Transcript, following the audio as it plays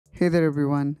Hey there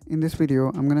everyone, in this video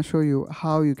I'm going to show you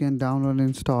how you can download and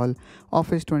install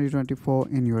Office 2024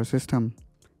 in your system.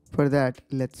 For that,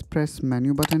 let's press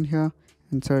menu button here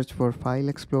and search for File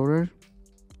Explorer.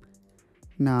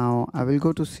 Now I will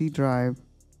go to C drive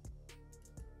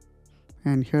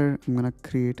and here I'm going to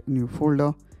create a new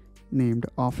folder named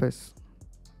Office.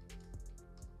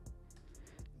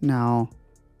 Now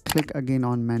click again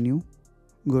on menu,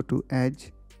 go to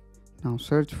Edge. Now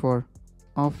search for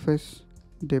Office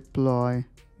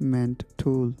Deployment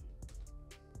Tool.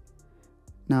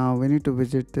 Now we need to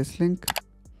visit this link,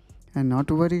 and not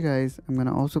to worry guys, I'm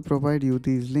gonna also provide you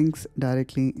these links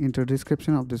directly into the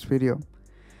description of this video.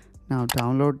 Now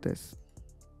download this.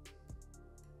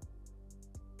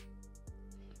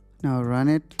 Now run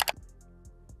it,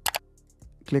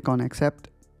 click on accept,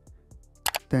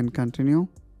 then continue.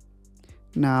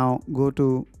 Now go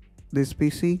to this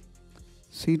PC,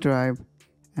 C drive,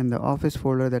 and the Office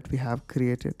folder that we have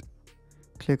created.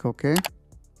 Click OK.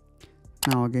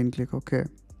 Now again click OK.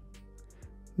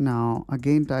 Now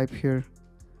again type here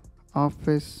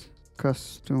Office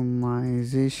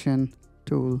Customization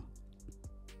Tool.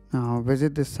 Now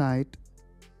visit this site.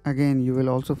 Again, you will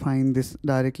also find this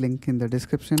direct link in the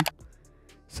description.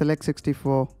 Select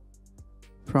 64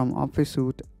 from Office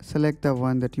Suite. Select the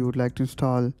one that you would like to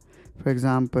install. For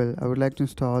example, I would like to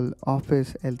install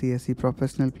Office LTSC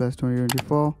Professional Plus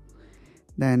 2024.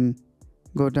 Then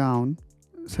go down,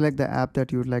 select the app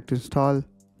that you would like to install.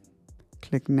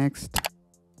 Click Next.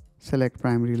 Select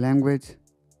primary language.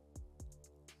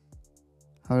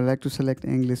 I would like to select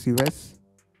English US.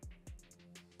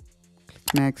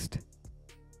 Click Next.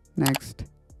 Next.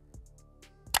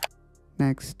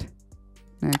 Next.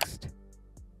 Next.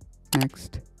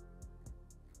 Next.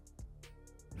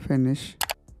 Finish.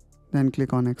 Then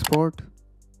click on export.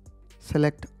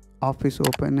 Select Office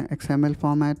Open XML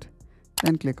format.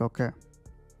 Then click OK.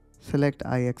 Select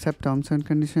I accept terms and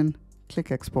condition.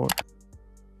 Click export.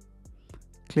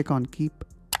 Click on keep.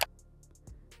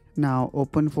 Now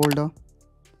open folder.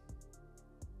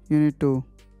 You need to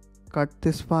cut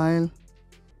this file.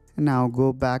 And now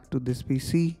go back to this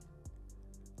PC.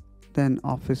 Then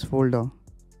Office folder.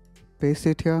 Paste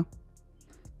it here.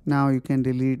 Now you can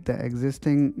delete the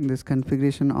existing this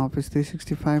configuration Office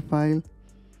 365 file.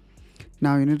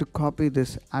 Now you need to copy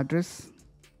this address.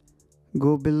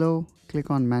 Go below, click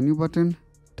on menu button,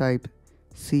 type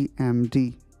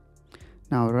CMD.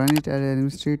 Now run it as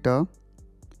administrator.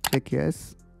 Click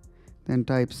yes. Then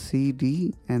type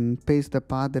CD and paste the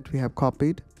path that we have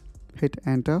copied. Hit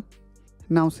enter.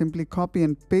 Now simply copy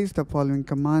and paste the following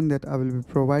command that I will be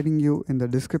providing you in the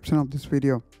description of this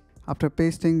video. After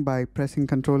pasting, by pressing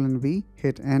Ctrl and V,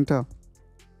 hit enter.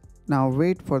 Now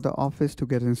wait for the Office to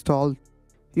get installed.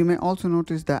 You may also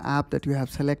notice the app that you have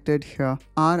selected here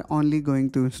are only going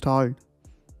to install.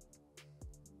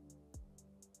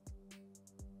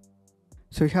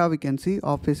 So here we can see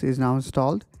Office is now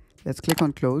installed. Let's click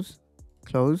on close.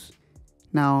 Close.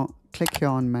 Now click here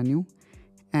on menu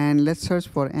and let's search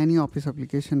for any Office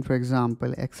application, for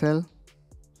example Excel.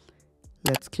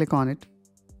 Let's click on it.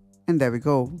 And there we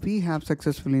go. We have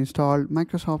successfully installed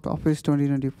Microsoft Office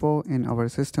 2024 in our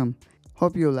system.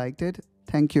 Hope you liked it.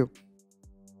 Thank you.